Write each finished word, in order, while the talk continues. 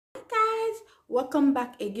Welcome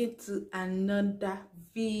back again to another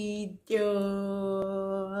video.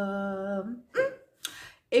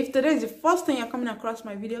 If today is the first time you're coming across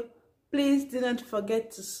my video, please do not forget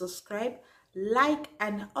to subscribe, like,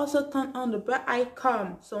 and also turn on the bell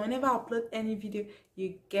icon so whenever I upload any video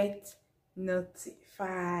you get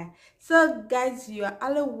notified. So guys, you are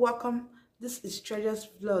all welcome. This is Treasure's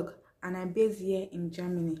vlog and I'm based here in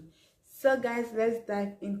Germany. So guys, let's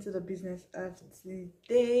dive into the business of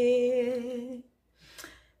today.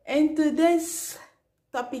 In today's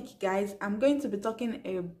topic, guys, I'm going to be talking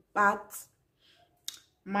about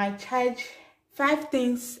my child, 5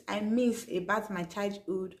 things I miss about my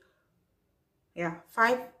childhood. Yeah,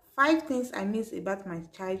 five things I miss about my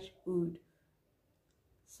childhood.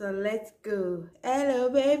 So let's go. Hello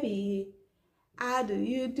baby, how do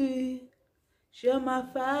you do? Show my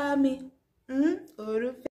family.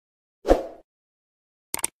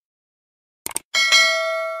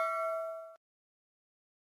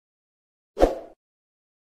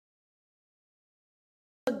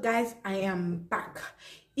 So guys, I am back.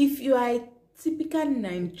 If you are a typical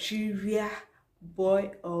Nigeria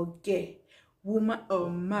boy or girl, woman or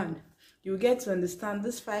man, you get to understand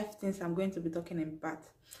these 5 things I'm going to be talking about.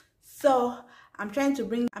 So I'm trying to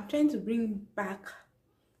bring back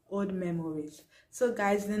old memories. So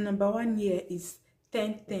guys, the number 1 here is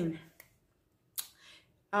 1010.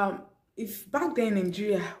 If back then in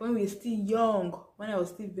Nigeria, when we were still young, when I was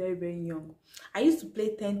still very young, I used to play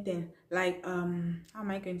 1010. Like how am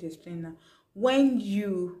I going to explain now? When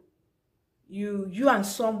you and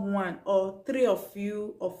someone, or 3 of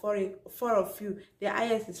you, or four of you, the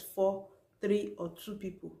highest is 4, 3 or 2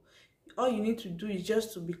 people. All you need to do is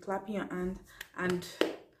just to be clapping your hand, and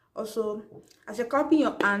also as you're clapping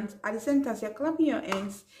your hands, at the same time as you're clapping your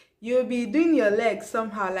hands, you'll be doing your legs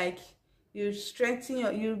somehow, like you'll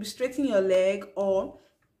be straightening your leg, or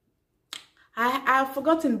I've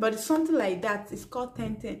forgotten, but it's something like that. It's called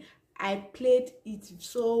 1010. I played it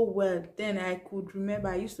so well then. I could remember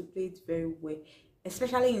I used to play it very well,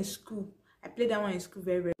 especially in school. I played that one in school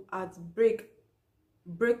very well. At break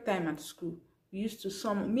time at school, we used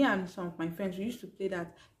to, me and some of my friends, we used to play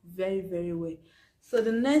that very well. So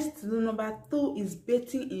the next, number 2, is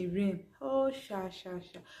bathing in rain. Oh sha.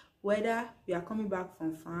 Whether we are coming back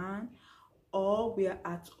from farm, or we are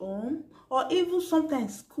at home, or even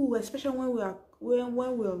sometimes school, especially when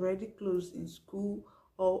we're already closed in school,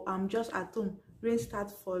 or I'm just at home, rain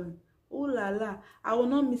starts falling. Oh la la, I will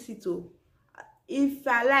not miss it. Oh, if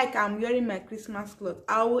I like, I'm wearing my Christmas clothes,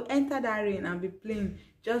 I will enter that rain and be playing,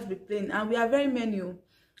 just be playing. And we are very many.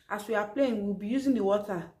 As we are playing, we'll be using the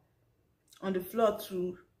water on the floor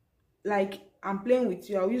to, like, I'm playing with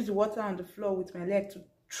you, I'll use the water on the floor with my leg to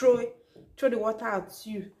throw the water at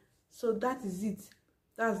you. So that is it.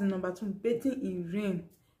 That's the number 2, bathing in rain.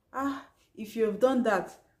 If you have done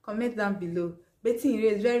that, comment down below. Bathing in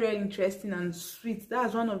rain is very interesting and sweet.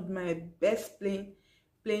 That's one of my best playing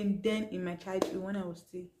then in my childhood, when I was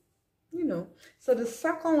still, So the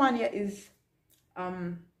second one here is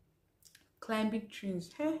climbing trees.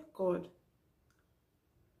 Hey God,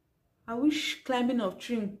 I wish climbing of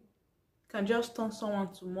tree can just turn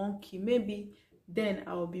someone to monkey. Maybe then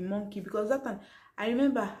I will be monkey, because that time I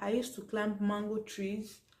remember I used to climb mango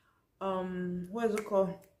trees, what is it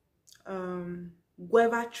called,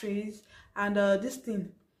 guava trees, and this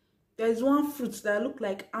thing, there's one fruit that look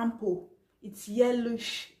like apple. It's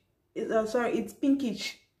yellowish, it's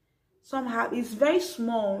pinkish somehow. It's very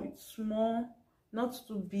small, not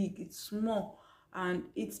too big, it's small, and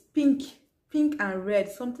it's pink and red,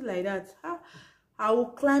 something like that. I will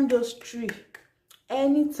climb those trees.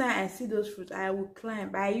 Anytime I see those fruits, I will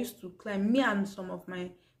climb. I used to climb. Me and some of my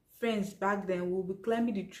friends back then will be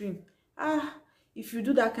climbing the tree. If you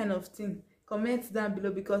do that kind of thing, comment down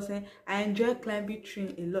below, because I enjoy climbing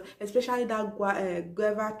tree a lot, especially that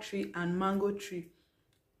guava tree and mango tree.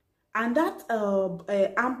 And that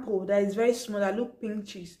apple that is very small, that look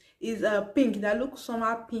pinkish, is pink, that looks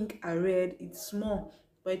somehow pink and red. It's small,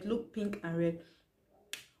 but it look pink and red.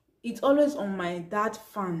 It's always on my dad's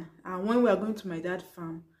farm, and when we are going to my dad's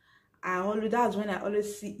farm, that's when I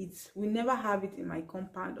always see it. We never have it in my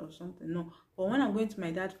compound or something, no. But when I'm going to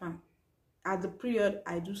my dad's farm, at the period,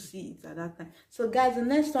 I do see it at that time. So guys, the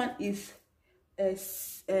next one is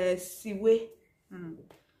siwe.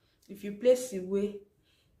 If you play siwe,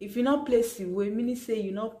 if you not play siwe, meaning say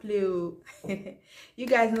you not play. You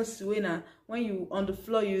guys know siwe now. When you on the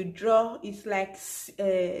floor, you draw. It's like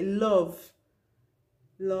love.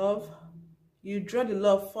 You draw the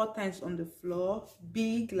love 4 times on the floor,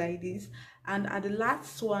 big like this, and at the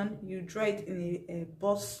last one you draw it in a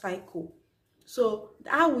bus cycle. So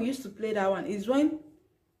how we used to play that one is when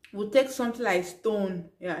We'll take something like stone,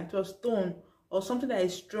 yeah, it was stone, or something that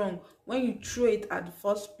is strong. When you throw it at the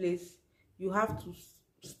first place, you have to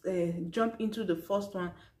jump into the first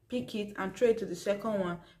one, pick it and throw it to the second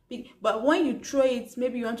one. But when you throw it,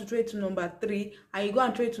 maybe you want to throw it to number 3 and you go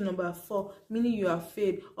and throw it to number 4, meaning you have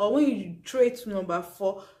failed. Or when you throw it to number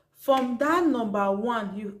 4, from that number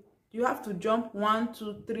 1 you have to jump 1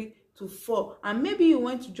 2 3 to 4, and maybe you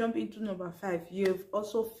want to jump into number 5, you've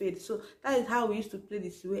also failed. So that is how we used to play the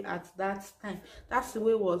Siwe at that time. That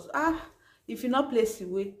Siwe was if you not play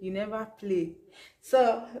Siwe, you never play.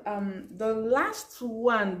 So the last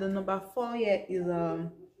one, the number 4 here, is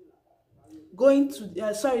going to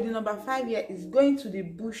the number 5 here is going to the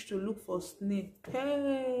bush to look for snake.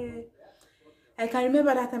 Hey, I can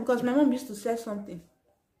remember that time because my mom used to say something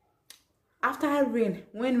after rain.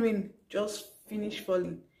 When rain just finished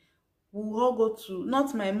falling, we will all go to,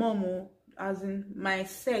 not my mom, as in my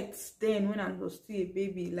set, then when I was still a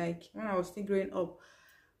baby, like when I was still growing up,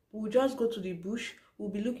 we'll just go to the bush. We'll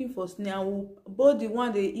be looking for snake. Both the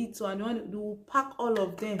one they eat and the one we'll pack all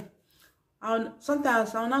of them.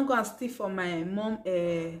 Sometimes I'll not go and steal for my mom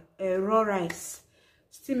raw rice,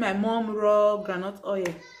 steal my mom raw groundnut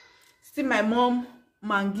oil, steal my mom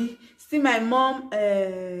mangi, steal my mom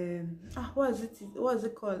what is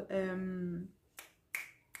it called,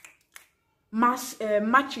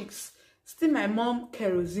 matrix, steal my mom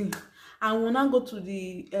kerosene. And we'll now go to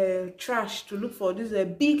the trash to look for this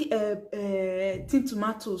big tin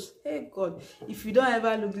tomatoes. Hey God, if you don't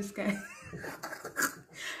ever look this kind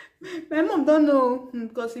my mom don't know,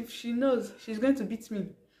 because if she knows, she's going to beat me.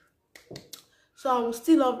 So I will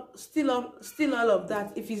steal all of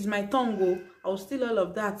that. If it's my tongue, I will steal all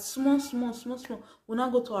of that. Small. We'll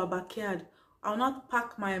not go to our backyard. I will not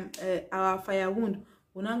pack my our firewood.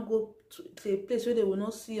 We'll not go to a place where they will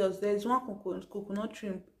not see us. There is one coconut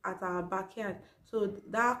tree at our backyard. So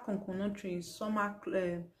that coconut tree is summer.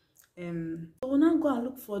 So we'll not go and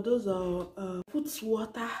look for those. Put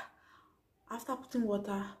water. After putting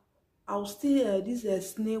water, I'll still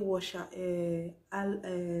this snail washer. The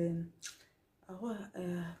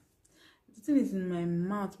thing is in my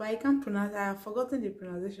mouth, but I can't pronounce. I have forgotten the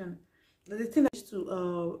pronunciation. The thing that used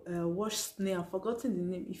to wash snail, I've forgotten the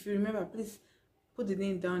name. If you remember, please put the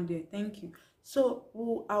name down there. Thank you. So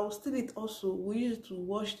I'll steal it also. We use it to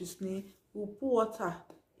wash the snail. We'll put water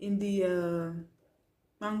in the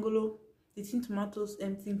mangolo, the tin tomatoes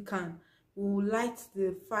empty can. We'll light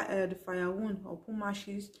the firewood, or put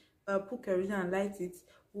matches, put kerosene and light it.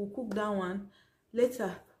 We'll cook that one.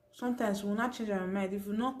 Later, sometimes we'll not change our mind. If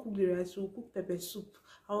we not cook the rice, we'll cook pepper soup.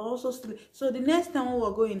 I'll also still. So the next time when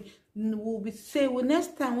we're going,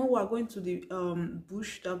 next time when we're going to the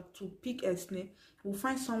bush to pick a snake, we'll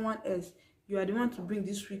find someone else. You are the one to bring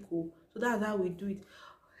this week. So that's how we do it.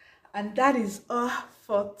 And that is all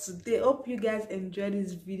for today. Hope you guys enjoyed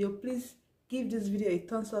this video. Please give this video a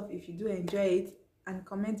thumbs up if you do enjoy it, and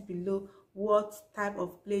comment below what type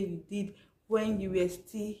of play you did when you were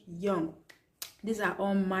still young. These are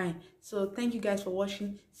all mine. So thank you guys for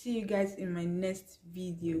watching. See you guys in my next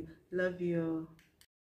video. Love you all.